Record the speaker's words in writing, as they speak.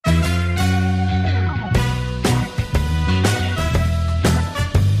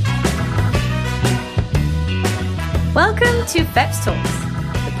Welcome to FEPS Talks,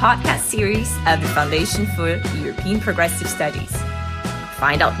 the podcast series of the Foundation for European Progressive Studies.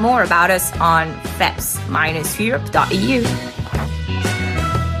 Find out more about us on feps-europe.eu.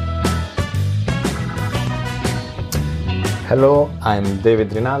 Hello, I'm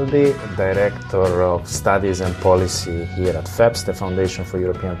David Rinaldi, Director of Studies and Policy here at FEPS, the Foundation for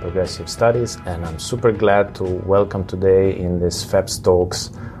European Progressive Studies, and I'm super glad to welcome today in this FEPS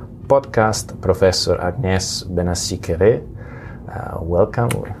Talks podcast Professor Agnès Benassi-Kéré. Welcome.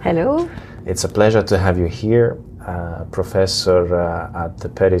 Hello. It's a pleasure to have you here, professor at the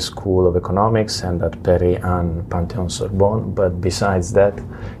Paris School of Economics and at Paris and Panthéon-Sorbonne. But besides that,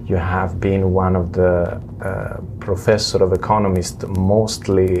 you have been one of the professor of economists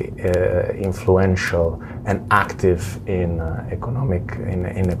mostly influential and active in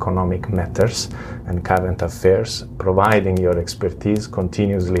economic matters and current affairs, providing your expertise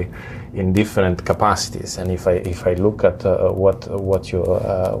continuously in different capacities. And if I look at what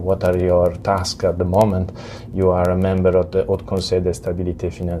are your tasks at the moment, you are a member of the Haut Conseil de Stabilité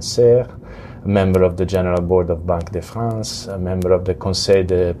Financière, a member of the General Board of Banque de France, a member of the Conseil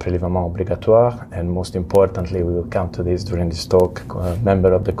de Prélèvements Obligatoires, and most importantly, we will come to this during this talk, a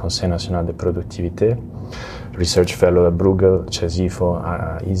member of the Conseil National de Productivité, research fellow at Bruegel, CESIFO,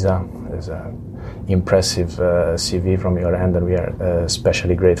 ISA. There's an impressive CV from your end, and we are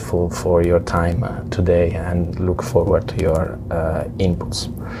especially grateful for your time today and look forward to your inputs.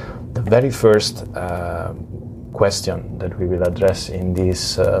 The very first question that we will address in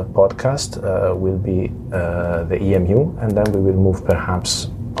this podcast will be the EMU, and then we will move perhaps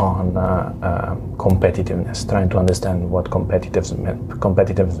on competitiveness, trying to understand what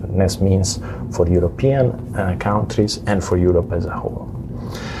competitiveness means for European countries and for Europe as a whole.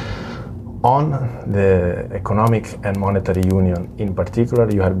 On the economic and monetary union in particular,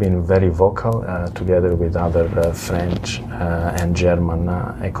 you have been very vocal together with other French and German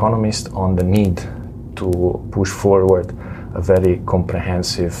economists on the need to push forward a very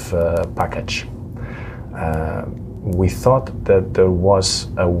comprehensive package. We thought that there was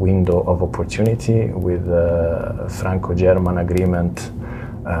a window of opportunity with the Franco-German agreement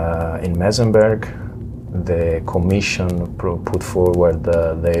in Mesenberg. The Commission put forward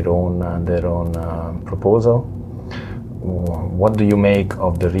their own proposal. What do you make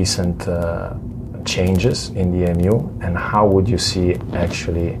of the recent changes in the EMU, and how would you see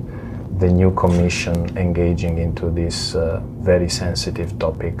actually the new Commission engaging into this very sensitive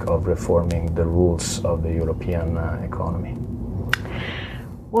topic of reforming the rules of the European economy?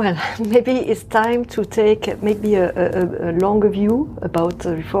 Well, maybe it's time to take maybe a longer view about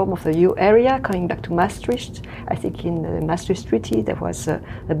the reform of the euro area, coming back to Maastricht. I think in the Maastricht Treaty there was a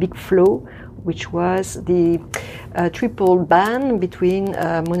big flaw, which was the triple ban between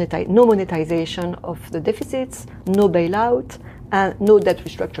no monetization of the deficits, no bailout, and no debt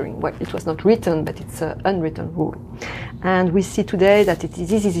restructuring. Well, it was not written, but it's an unwritten rule. And we see today that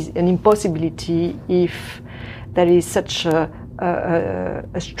this is an impossibility if there is such a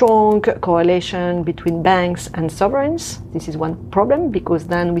strong correlation between banks and sovereigns. This is one problem, because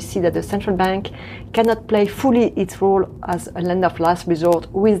then we see that the central bank cannot play fully its role as a lender of last resort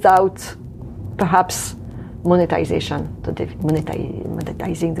without perhaps monetizing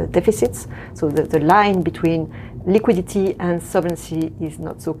the deficits. So the line between liquidity and solvency is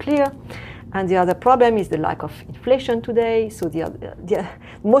not so clear. And the other problem is the lack of inflation today. So the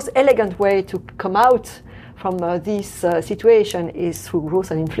most elegant way to come out from this situation is through growth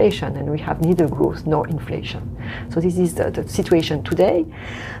and inflation, and we have neither growth nor inflation. So this is the situation today.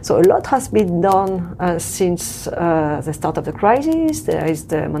 So a lot has been done since the start of the crisis. There is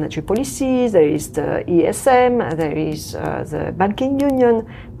the monetary policy, there is the ESM, there is the banking union,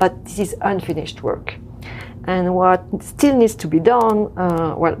 but this is unfinished work. And what still needs to be done,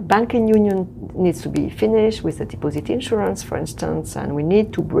 banking union needs to be finished with the deposit insurance, for instance, and we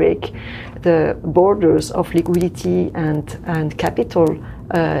need to break the borders of liquidity and capital,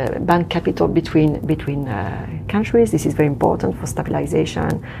 bank capital between countries. This is very important for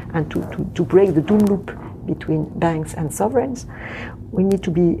stabilization and to break the doom loop between banks and sovereigns. We need to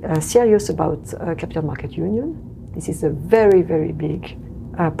be serious about capital market union. This is a very, very big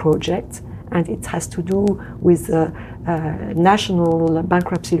project. And it has to do with national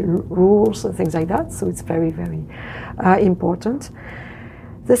bankruptcy rules and things like that. So it's very, very important.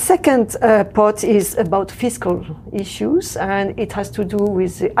 The second part is about fiscal issues, and it has to do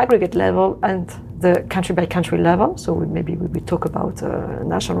with the aggregate level and the country-by-country level. So maybe we will talk about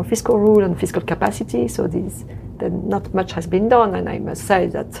national fiscal rule and fiscal capacity. So not much has been done, and I must say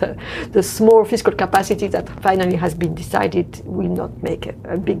that the small fiscal capacity that finally has been decided will not make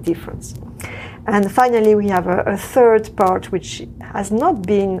a big difference. And finally, we have a third part which has not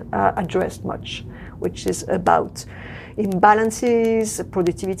been addressed much, which is about imbalances,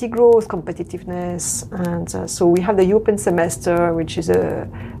 productivity growth, competitiveness. And so we have the European semester, which is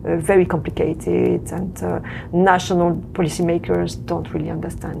very complicated, and national policymakers don't really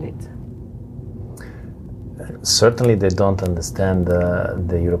understand it. Certainly they don't understand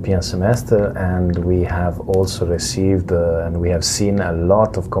the European semester, and we have also received and we have seen a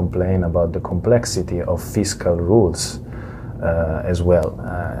lot of complaint about the complexity of fiscal rules as well.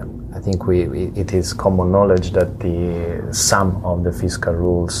 I think it is common knowledge that some of the fiscal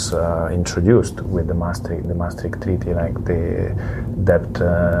rules introduced with the Maastricht Treaty, like the debt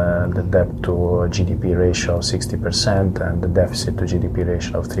to GDP ratio of 60% and the deficit to GDP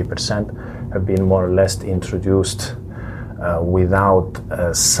ratio of 3%, have been more or less introduced without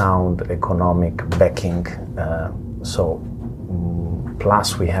sound economic backing.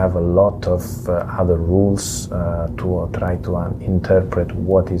 Plus, we have a lot of other rules to try to interpret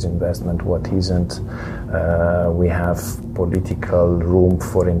what is investment, what isn't. We have political room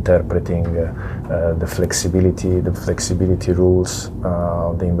for interpreting the flexibility rules,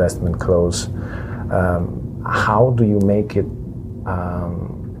 the investment clause. How do you make it?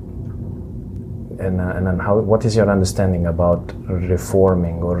 What is your understanding about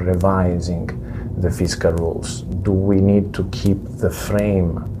reforming or revising the fiscal rules? Do we need to keep the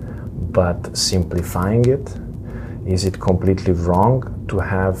frame but simplifying it? Is it completely wrong to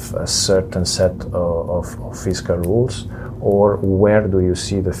have a certain set of fiscal rules? Or where do you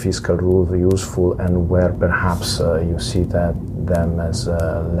see the fiscal rules useful and where perhaps you see them as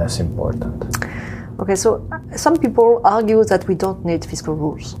less important? Okay, so some people argue that we don't need fiscal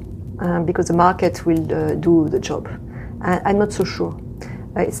rules because the market will do the job. I'm not so sure.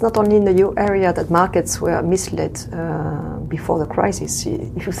 It's not only in the euro area that markets were misled before the crisis.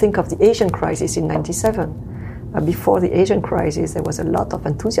 If you think of the Asian crisis in '97, before the Asian crisis, there was a lot of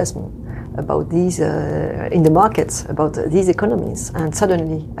enthusiasm about these in the markets, about these economies, and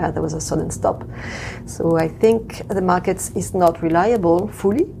suddenly there was a sudden stop. So I think the market is not reliable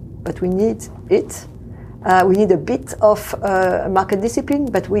fully, but we need it. We need a bit of market discipline,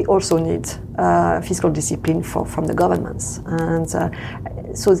 but we also need fiscal discipline from the governments. And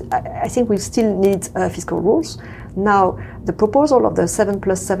so I think we still need fiscal rules. Now, the proposal of the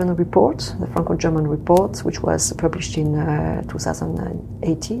 7+7 report, the Franco-German report, which was published in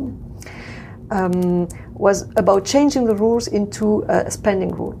 2018, was about changing the rules into a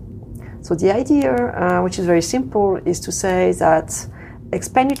spending rule. So the idea, which is very simple, is to say that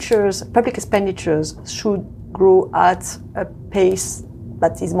public expenditures should grow at a pace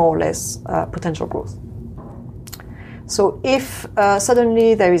that is more or less potential growth. So if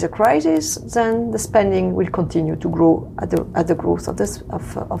suddenly there is a crisis, then the spending will continue to grow at the growth of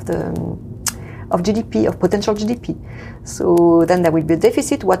GDP, of potential GDP. So then there will be a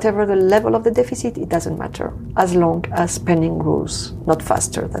deficit. Whatever the level of the deficit, it doesn't matter, as long as spending grows not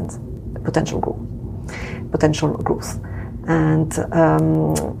faster than potential growth. And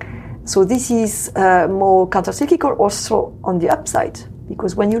so this is more countercyclical also on the upside,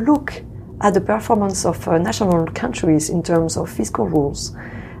 because when you look at the performance of national countries in terms of fiscal rules,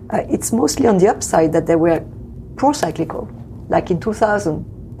 it's mostly on the upside that they were pro-cyclical. Like in 2000,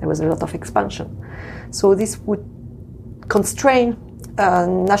 there was a lot of expansion. So this would constrain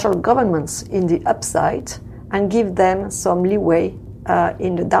national governments in the upside and give them some leeway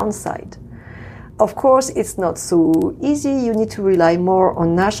in the downside. Of course, it's not so easy. You need to rely more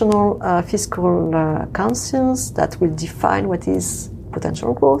on national fiscal councils that will define what is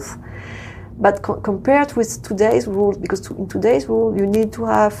potential growth. But compared with today's rules, because in today's rule, you need to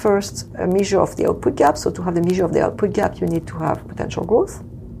have first a measure of the output gap. So to have the measure of the output gap, you need to have potential growth,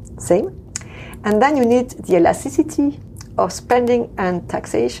 same. And then you need the elasticity of spending and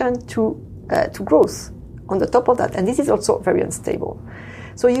taxation to growth on the top of that. And this is also very unstable.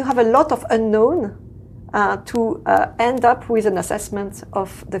 So you have a lot of unknown to end up with an assessment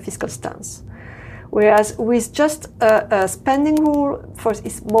of the fiscal stance. Whereas with just a spending rule, first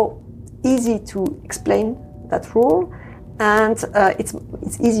it's more easy to explain that rule, and it's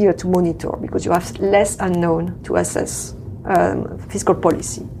easier to monitor because you have less unknown to assess fiscal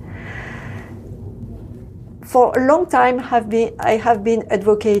policy. For a long time, I have been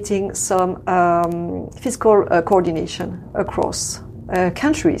advocating some fiscal coordination across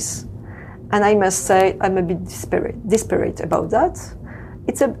countries, and I must say I'm a bit desperate about that.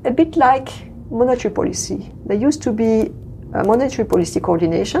 It's a bit like monetary policy. There used to be a monetary policy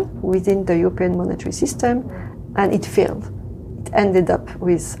coordination within the European monetary system, and it failed. It ended up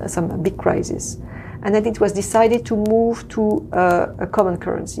with some big crisis. and then it was decided to move to a common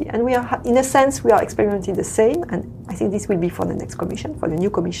currency. And we are, in a sense, we are experimenting the same, and I think this will be for the next commission, for the new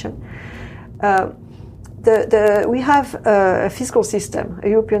commission. We have a fiscal system, a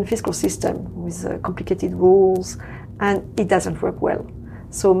European fiscal system with complicated rules, and it doesn't work well.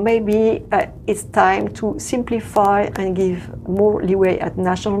 So maybe it's time to simplify and give more leeway at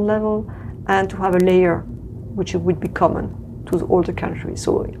national level, and to have a layer which would be common to all the countries.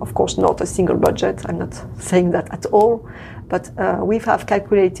 So, of course, not a single budget. I'm not saying that at all, but we have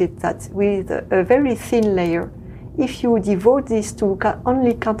calculated that with a very thin layer, if you devote this to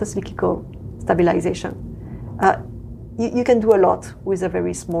only countercyclical stabilization, you can do a lot with a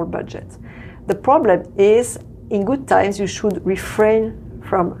very small budget. The problem is, in good times, you should refrain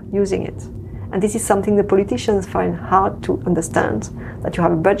from using it. And this is something the politicians find hard to understand, that you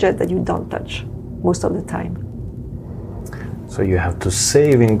have a budget that you don't touch most of the time. So you have to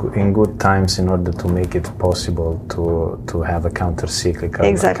save in good times in order to make it possible to have a counter-cyclical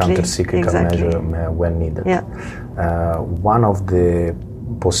measure when needed. Yeah. One of the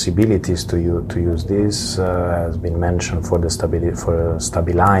possibilities to use this has been mentioned for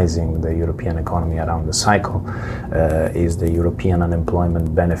stabilizing the European economy around the cycle is the European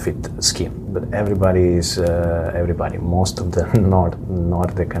Unemployment Benefit Scheme. But most of the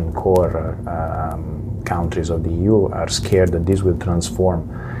Nordic and core countries of the EU are scared that this will transform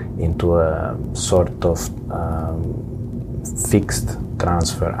into a sort of fixed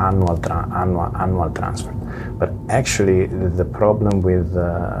transfer, annual transfer. But actually, the problem with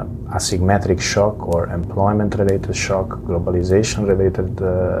asymmetric shock or employment-related shock, globalization-related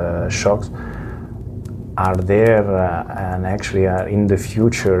shocks are there and actually are in the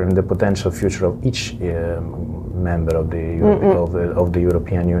future, in the potential future of each member of the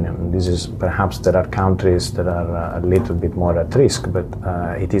European Union. This is perhaps there are countries that are a little bit more at risk, but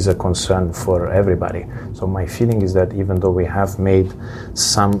it is a concern for everybody. So my feeling is that even though we have made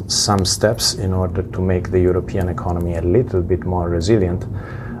some steps in order to make the European economy a little bit more resilient,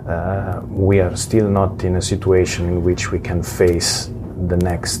 we are still not in a situation in which we can face the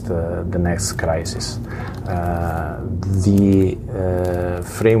next crisis. The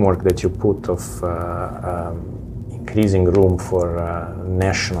framework that you put of increasing room for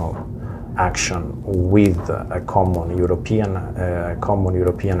national action with a common European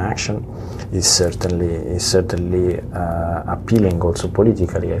action is certainly appealing also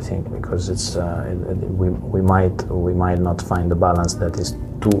politically, I think, because it's we might not find a balance that is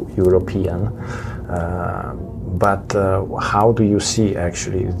too European. But how do you see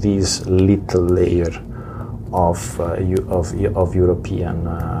actually this little layer of European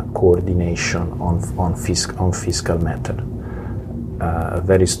coordination on fiscal method? A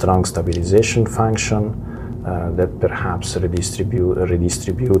very strong stabilization function that perhaps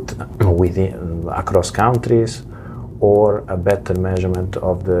redistribute within across countries, or a better measurement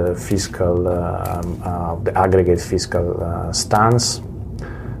of the fiscal of the aggregate fiscal stance,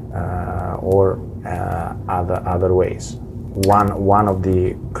 or other ways. One of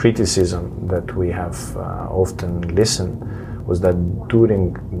the criticism that we have often listened was that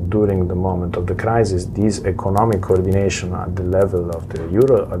during the moment of the crisis, this economic coordination at the level of the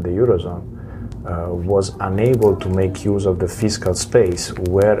eurozone was unable to make use of the fiscal space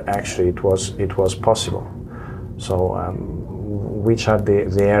where actually it was possible. So, which are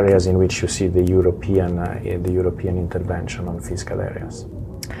the areas in which you see the European intervention on fiscal areas?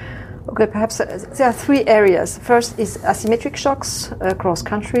 Okay, perhaps there are three areas. First is asymmetric shocks across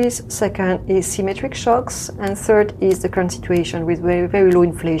countries. Second is symmetric shocks. And third is the current situation with very, very low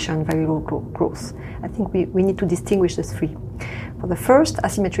inflation, very low growth. I think we need to distinguish the three. For the first,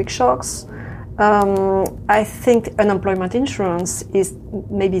 asymmetric shocks, I think unemployment insurance is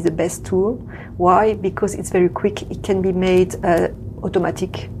maybe the best tool. Why? Because it's very quick. It can be made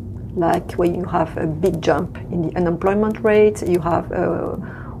automatic. Like when you have a big jump in the unemployment rate, you have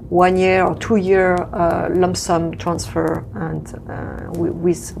 1 year or 2 year lump sum transfer, and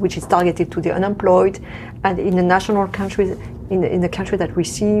which is targeted to the unemployed. And in the national country, in the country that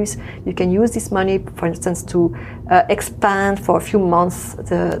receives, you can use this money, for instance, to expand for a few months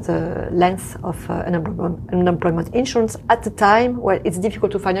the length of unemployment insurance at the time where it's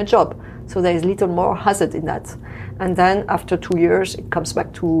difficult to find a job. So there is little more hazard in that. And then after 2 years, it comes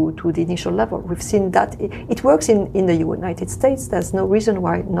back to the initial level. We've seen that it works in the United States. There's no reason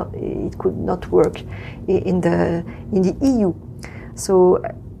why it could not work in the EU. So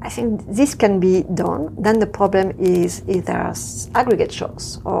I think this can be done. Then the problem is if there are aggregate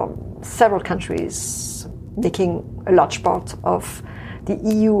shocks or several countries making a large part of the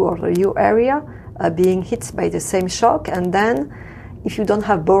EU or the EU area being hit by the same shock, and then if you don't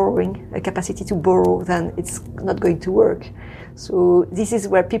have borrowing, a capacity to borrow, then it's not going to work. So this is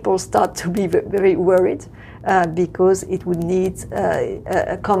where people start to be very worried because it would need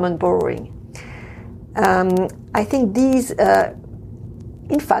a common borrowing. I think these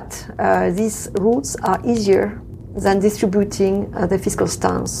routes are easier than distributing the fiscal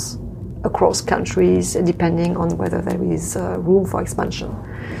stance across countries, depending on whether there is room for expansion.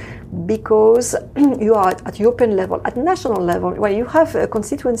 Because you are at European level, at national level, where you have a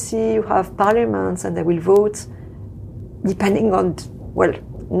constituency, you have parliaments, and they will vote depending on,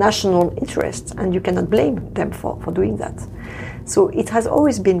 national interests, and you cannot blame them for doing that. So it has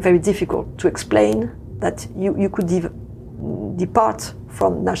always been very difficult to explain that you could depart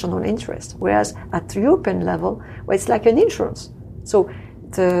from national interest, whereas at European level, it's like an insurance. So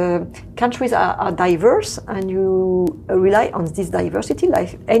the countries are diverse, and you rely on this diversity,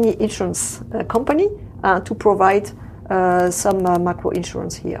 like any insurance company, to provide some macro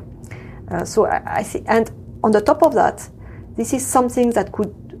insurance here. So I think, and on the top of that, this is something that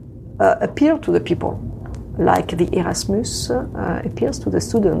could appeal to the people, like the Erasmus appeals to the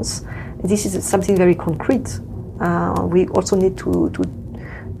students. This is something very concrete. We also need to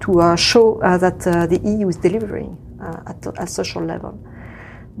show that the EU is delivering at a social level.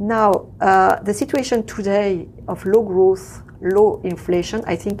 Now, the situation today of low growth, low inflation,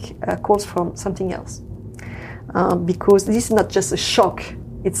 I think calls for something else. Because this is not just a shock,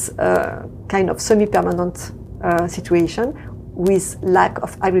 it's a kind of semi-permanent situation with lack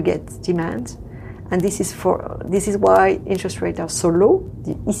of aggregate demand. And this is why interest rates are so low.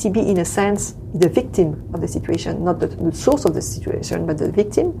 The ECB, in a sense, is the victim of the situation, not the source of the situation, but the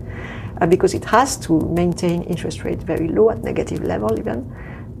victim, because it has to maintain interest rates very low at negative level even.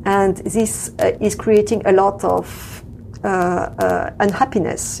 And this is creating a lot of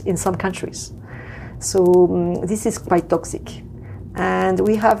unhappiness in some countries. So this is quite toxic. And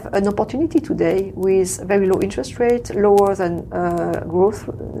we have an opportunity today with very low interest rate, lower than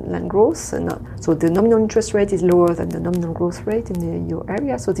growth. And so the nominal interest rate is lower than the nominal growth rate in the euro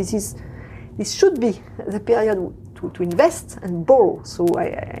area. So this should be the period to invest and borrow. So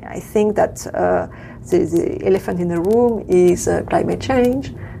I think that the elephant in the room is climate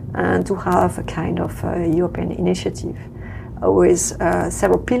change, and to have a kind of European initiative with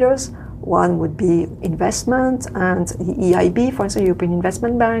several pillars. One would be investment, and the EIB, for instance, European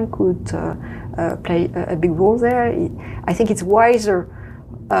Investment Bank, could play a big role there. I think it's wiser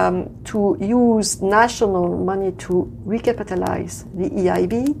to use national money to recapitalize the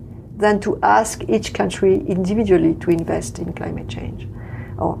EIB than to ask each country individually to invest in climate change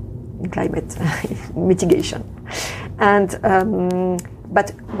or in climate mitigation.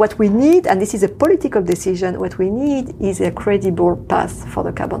 But what we need, and this is a political decision, what we need is a credible path for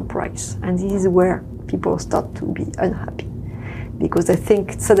the carbon price. And this is where people start to be unhappy, because they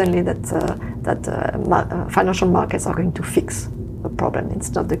think suddenly that financial markets are going to fix the problem.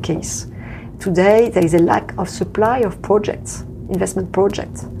 It's not the case. Today, there is a lack of supply of projects, investment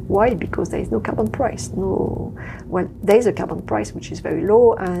projects. Why? Because there is no carbon price. There is a carbon price which is very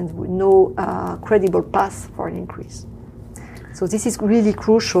low, and no credible path for an increase. So this is really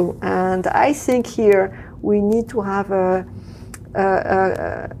crucial, and I think here we need to have a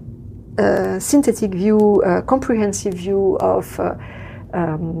synthetic view, a comprehensive view of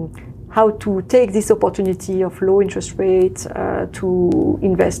how to take this opportunity of low interest rates to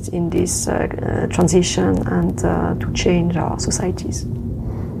invest in this transition and to change our societies.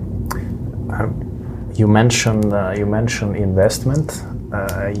 You mentioned investment.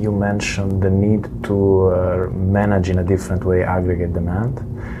 You mentioned the need to manage in a different way aggregate demand.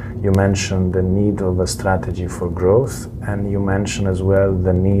 You mentioned the need of a strategy for growth, and you mentioned as well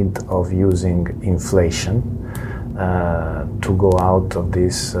the need of using inflation to go out of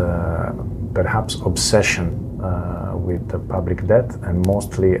this perhaps obsession with the public debt, and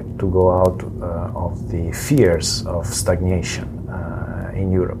mostly to go out of the fears of stagnation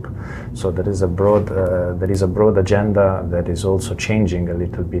in Europe. So there is a broad agenda that is also changing a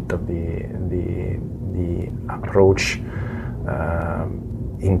little bit of the approach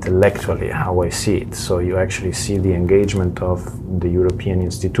intellectually, how I see it. So you actually see the engagement of the European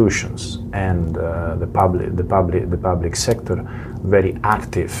institutions and the public sector very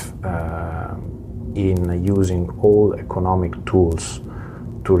active in using all economic tools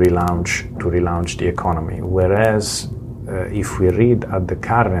to relaunch the economy. Whereas if we read at the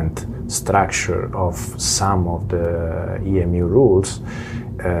current structure of some of the EMU rules,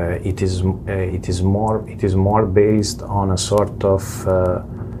 it is more based on a sort of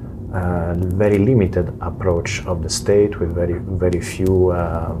very limited approach of the state, with very few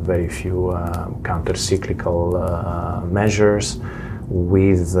counter-cyclical measures,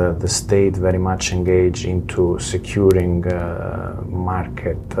 with the state very much engaged into securing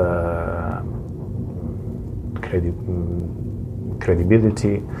market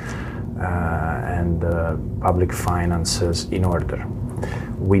credibility and public finances in order.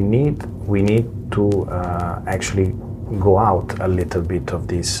 We need to actually go out a little bit of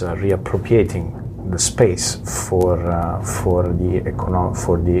this reappropriating the space for the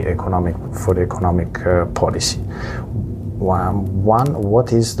economic policy. One,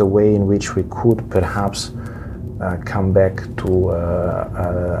 what is the way in which we could perhaps come back to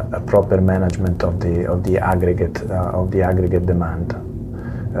a proper management of the aggregate demand?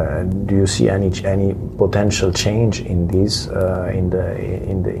 Do you see any potential change in this in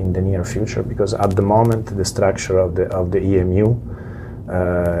the near future? Because at the moment the structure of the EMU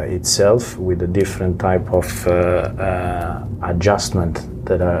itself, with the different type of adjustment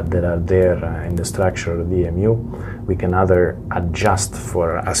that are there in the structure of the EMU, we can either adjust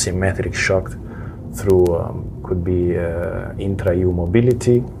for asymmetric shock through could be intra-EU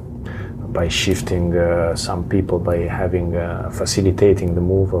mobility, by shifting some people, by having facilitating the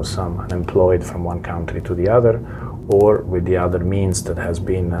move of some unemployed from one country to the other, or with the other means that has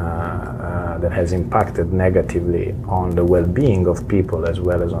been that has impacted negatively on the well-being of people as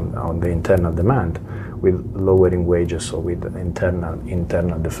well as on the internal demand, with lowering wages or with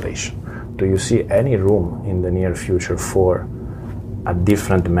internal deflation. Do you see any room in the near future for a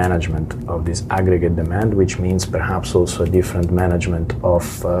different management of this aggregate demand, which means perhaps also a different management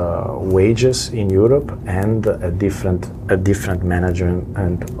of wages in Europe, and a different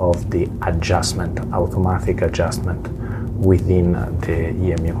management of the adjustment, automatic adjustment within the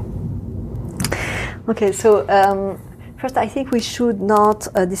EMU? Okay, so first I think we should not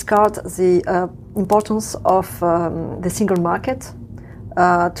discard the importance of the single market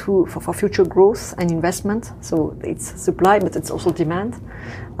for future growth and investment. So it's supply, but it's also demand.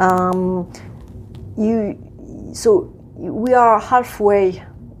 We are halfway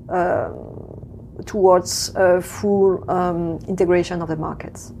towards full integration of the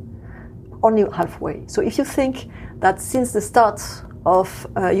markets. Only halfway. So if you think that since the start of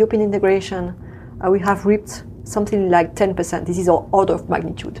European integration, we have reaped something like 10%. This is our order of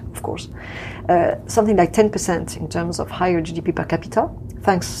magnitude, of course. Something like 10% in terms of higher GDP per capita,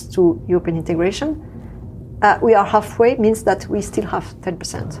 thanks to European integration. We are halfway, means that we still have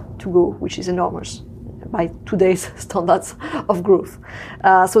 10% to go, which is enormous by today's standards of growth.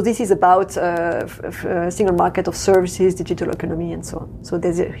 So this is about single market of services, digital economy, and so on. So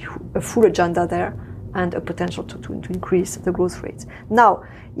there's a full agenda there and a potential to increase the growth rates. Now,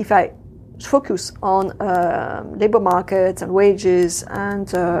 if I focus on labor markets and wages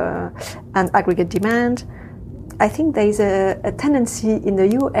and aggregate demand, I think there is a tendency in the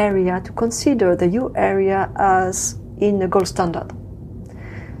euro area to consider the euro area as in a gold standard.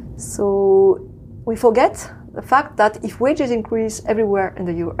 So we forget the fact that if wages increase everywhere in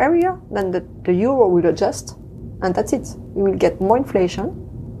the euro area, then the euro will adjust, and that's it. We will get more inflation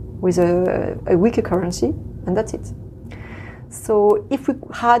with a weaker currency, and that's it. So if we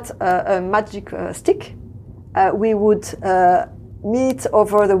had a magic stick, we would meet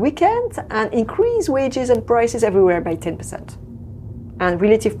over the weekend and increase wages and prices everywhere by 10%. And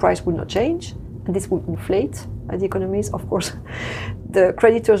relative price would not change, and this would inflate the economies. Of course, the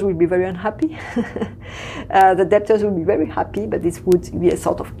creditors will be very unhappy. The debtors will be very happy, but this would be a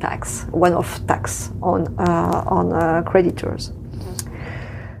sort of tax, one-off tax on creditors.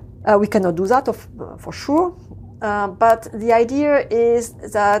 We cannot do that, for sure. But the idea is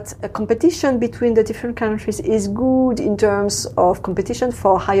that a competition between the different countries is good in terms of competition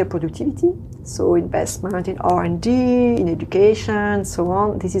for higher productivity. So investment in R&D, in education, so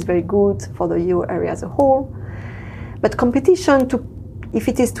on. This is very good for the euro area as a whole. But competition, if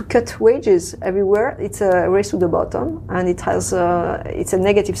it is to cut wages everywhere, it's a race to the bottom, and it's a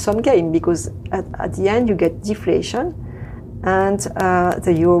negative sum game, because at the end you get deflation. And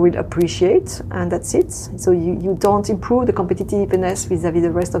the euro will appreciate, and that's it. So you don't improve the competitiveness vis-à-vis the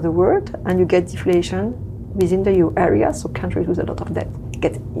rest of the world, and you get deflation within the euro area. So countries with a lot of debt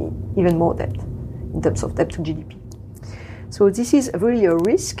get even more debt in terms of debt to GDP. So this is really a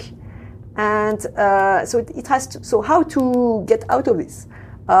risk, and so it has to. So how to get out of this?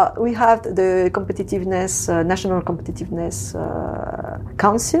 We have the competitiveness, national competitiveness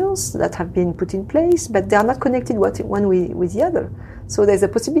councils that have been put in place, but they are not connected one with the other. So there's a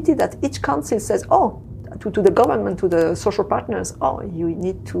possibility that each council says, to the government, to the social partners, you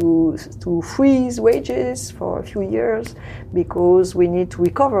need to freeze wages for a few years because we need to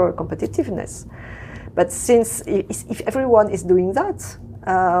recover competitiveness. But since if everyone is doing that,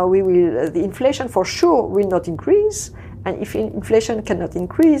 the inflation for sure will not increase, And if inflation cannot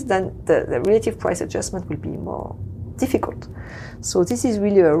increase, then the relative price adjustment will be more difficult. So this is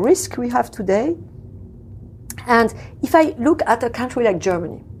really a risk we have today. And if I look at a country like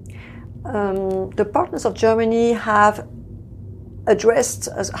Germany, the partners of Germany have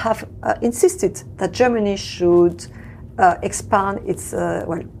insisted that Germany should expand its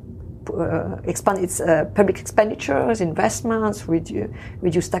public expenditures, investments,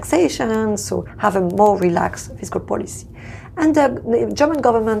 reduce taxation, so have a more relaxed fiscal policy. And the German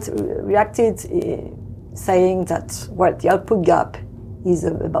government reacted saying that, well, the output gap is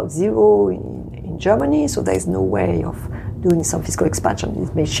about zero in Germany, so there is no way of doing some fiscal expansion.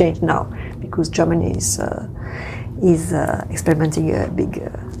 It may change now because Germany is experimenting a big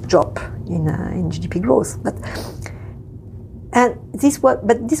drop in GDP growth. But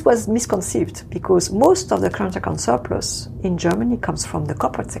this was misconceived because most of the current account surplus in Germany comes from the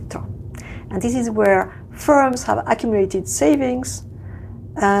corporate sector. And this is where firms have accumulated savings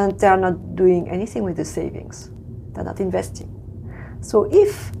and they are not doing anything with the savings. They're not investing. So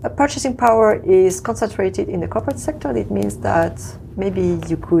if a purchasing power is concentrated in the corporate sector, it means that maybe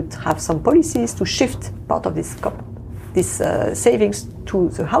you could have some policies to shift part of this savings to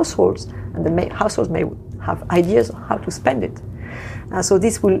the households, and the households may have ideas on how to spend it. So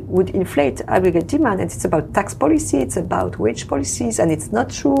this would inflate aggregate demand, and it's about tax policy, it's about wage policies, and it's not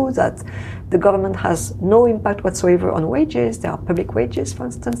true that the government has no impact whatsoever on wages. There are public wages, for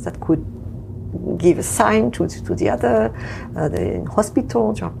instance, that could give a sign to the other. In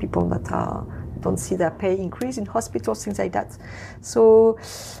hospitals, there are people that don't see their pay increase in hospitals, things like that. So,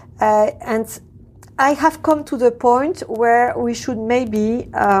 and I have come to the point where we should maybe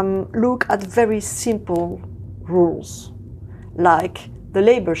look at very simple rules, like the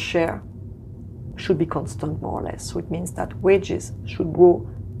labor share should be constant more or less. So it means that wages should grow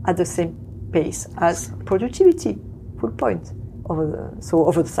at the same pace as productivity, full point,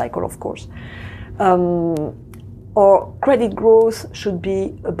 over the cycle, of course. Or credit growth should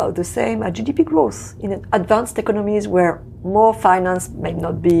be about the same as GDP growth. In advanced economies where more finance may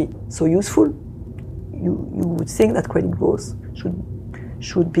not be so useful, you would think that credit growth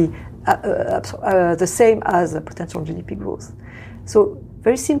should be the same as potential GDP growth. So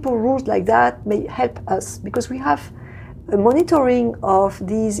very simple rules like that may help us because we have a monitoring of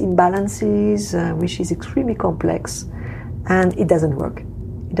these imbalances, which is extremely complex, and it doesn't work.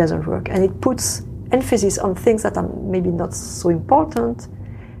 It doesn't work, and it puts emphasis on things that are maybe not so important.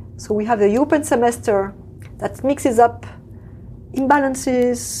 So we have the European semester that mixes up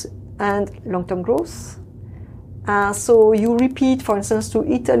imbalances and long-term growth. So you repeat, for instance, to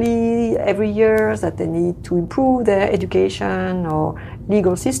Italy every year that they need to improve their education or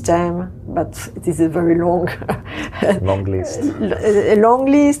legal system, but it is a very long list. A long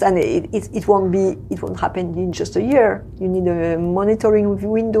list, and it won't happen in just a year. You need a monitoring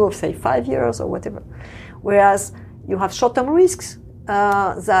window of say 5 years or whatever. Whereas you have short-term risks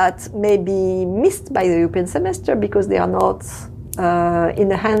that may be missed by the European semester because they are not in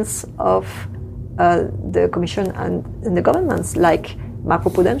the hands of the Commission and the governments, like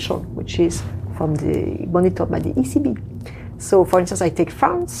macroprudential, which is monitored by the ECB. So, for instance, I take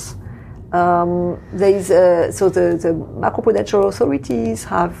France. The macroprudential authorities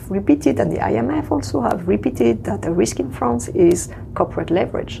have repeated, and the IMF also have repeated, that the risk in France is corporate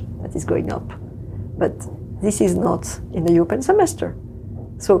leverage that is going up. But this is not in the European semester.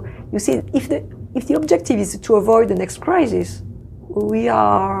 So you see, if the objective is to avoid the next crisis, we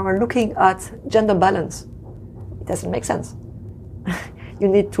are looking at gender balance. It doesn't make sense. You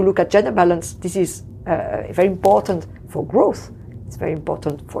need to look at gender balance. This is very important for growth. It's very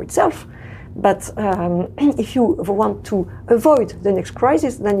important for itself. But if you want to avoid the next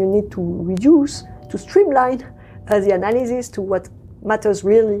crisis, then you need to streamline the analysis to what matters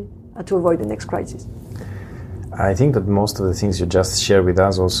really to avoid the next crisis. I think that most of the things you just shared with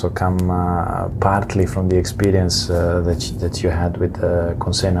us also come partly from the experience that you had with the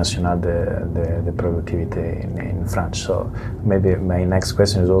Conseil National de Productivité in France. So maybe my next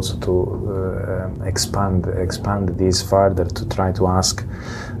question is also to expand this further, to try to ask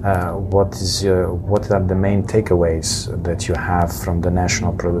what are the main takeaways that you have from the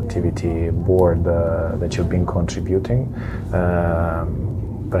National Productivity Board that you've been contributing.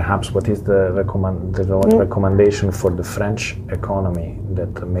 Perhaps what is the recommendation for the French economy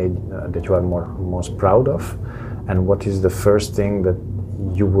that you are most proud of, and what is the first thing that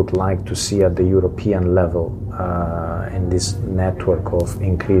you would like to see at the European level in this network of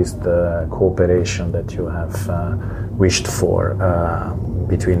increased cooperation that you have wished for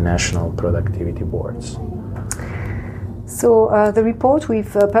between national productivity boards? So the report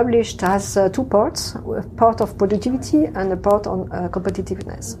we've published has two parts, a part of productivity and a part on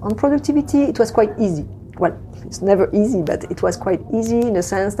competitiveness. On productivity, it was quite easy. Well, it's never easy, but it was quite easy in the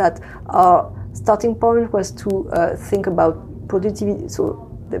sense that our starting point was to think about productivity. So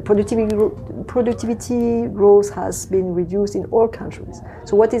the productivity growth has been reduced in all countries.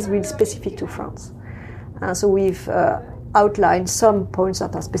 So what is really specific to France? So we've outlined some points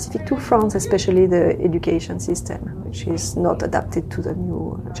that are specific to France, especially the education system, which is not adapted to the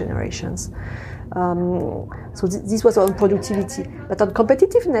new generations. So this was on productivity. But on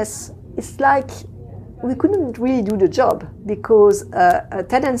competitiveness, it's like we couldn't really do the job because a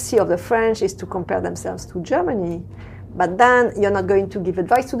tendency of the French is to compare themselves to Germany, but then you're not going to give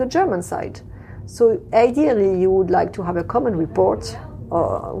advice to the German side. So ideally, you would like to have a common report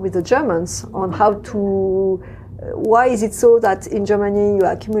with the Germans on how to. Why is it so that in Germany you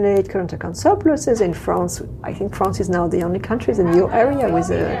accumulate current account surpluses? In France, I think France is now the only country in the euro area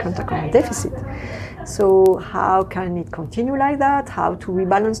with a current account deficit. So how can it continue like that? How to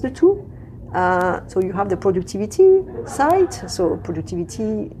rebalance the two? So you have the productivity side. So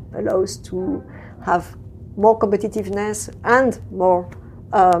productivity allows to have more competitiveness and more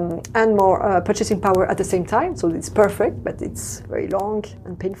purchasing power at the same time. So it's perfect, but it's very long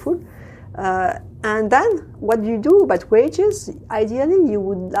and painful. And then what do you do about wages? Ideally, you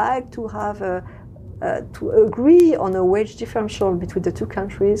would like to have to agree on a wage differential between the two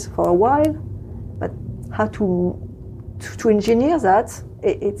countries for a while, but how to engineer that?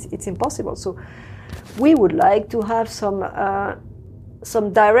 It's impossible. So we would like to have some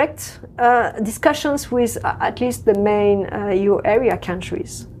direct discussions with at least the main euro area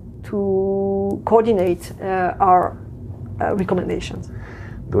countries to coordinate our recommendations.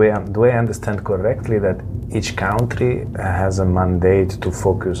 Do I understand correctly that each country has a mandate to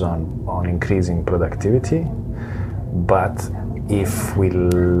focus on increasing productivity, but if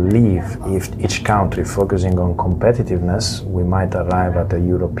each country focusing on competitiveness, we might arrive at a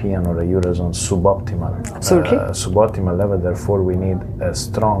European or a Eurozone suboptimal level. Therefore, we need a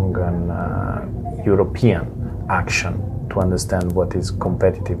strong and European action to understand what is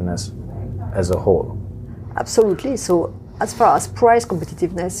competitiveness as a whole. Absolutely. So as far as price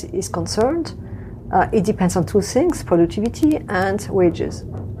competitiveness is concerned, it depends on two things, productivity and wages,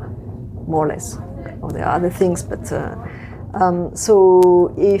 more or less. Well, there are other things, but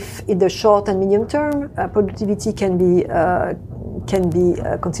so if in the short and medium term, productivity can be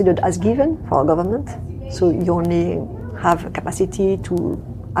considered as given for a government, so you only have a capacity to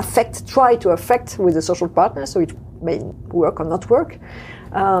try to affect with the social partners, so it may work or not work.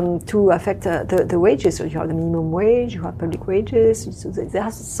 To affect the wages. So you have the minimum wage, you have public wages, so there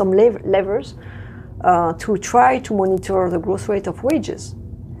are some levers to try to monitor the growth rate of wages.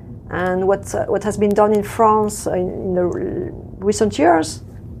 And what has been done in France in the recent years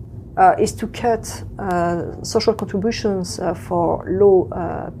is to cut social contributions for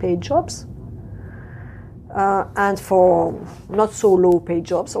low-paid jobs and for not so low-paid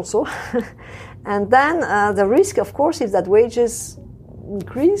jobs also. And then the risk, of course, is that wages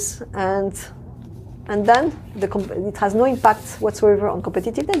increase and then it has no impact whatsoever on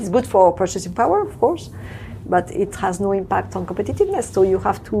competitiveness. It's good for purchasing power, of course, but it has no impact on competitiveness. So you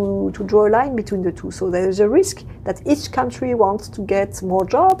have to draw a line between the two. So there is a risk that each country wants to get more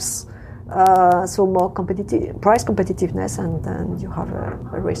jobs, so more price competitiveness, and then you have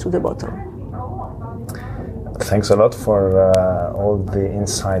a race to the bottom. Thanks a lot for all the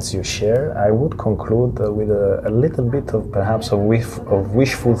insights you share. I would conclude with a little bit of perhaps of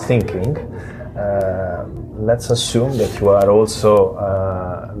wishful thinking. Let's assume that you are also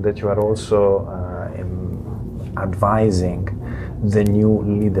advising the new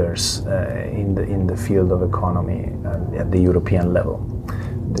leaders in the field of economy at the European level.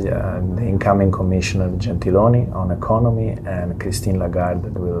 The incoming Commissioner Gentiloni on economy and Christine Lagarde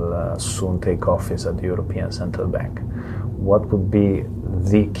will soon take office at the European Central Bank. What would be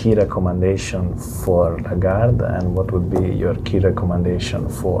the key recommendation for Lagarde, and what would be your key recommendation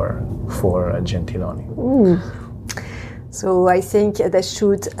for Gentiloni? So I think they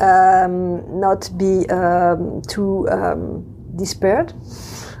should not be too despaired.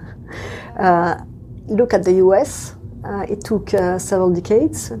 Look at the US. It took several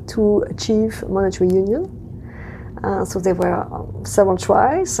decades to achieve monetary union. So there were several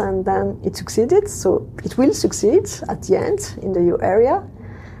tries, and then it succeeded. So it will succeed at the end in the euro area.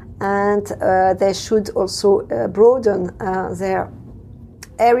 And they should also broaden their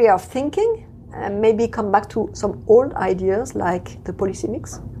area of thinking and maybe come back to some old ideas like the policy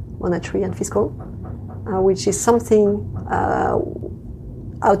mix, monetary and fiscal, which is something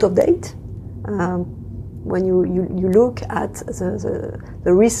out of date. When you look at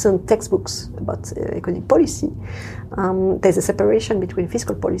the recent textbooks about economic policy, there's a separation between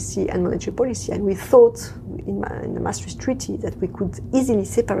fiscal policy and monetary policy, and we thought in the Maastricht Treaty that we could easily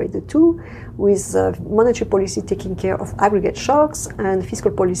separate the two, with monetary policy taking care of aggregate shocks and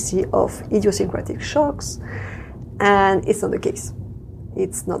fiscal policy of idiosyncratic shocks, and it's not the case.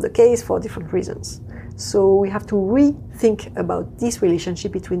 It's not the case for different reasons. So we have to rethink about this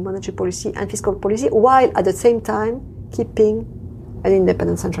relationship between monetary policy and fiscal policy, while at the same time keeping an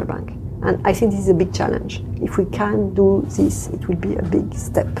independent central bank. And I think this is a big challenge. If we can do this, it will be a big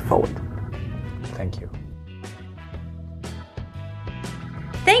step forward. Thank you.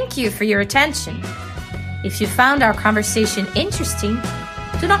 Thank you for your attention. If you found our conversation interesting,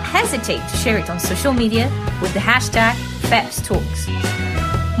 do not hesitate to share it on social media with the hashtag FEPSTalks.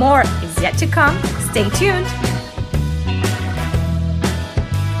 More is yet to come. Stay tuned.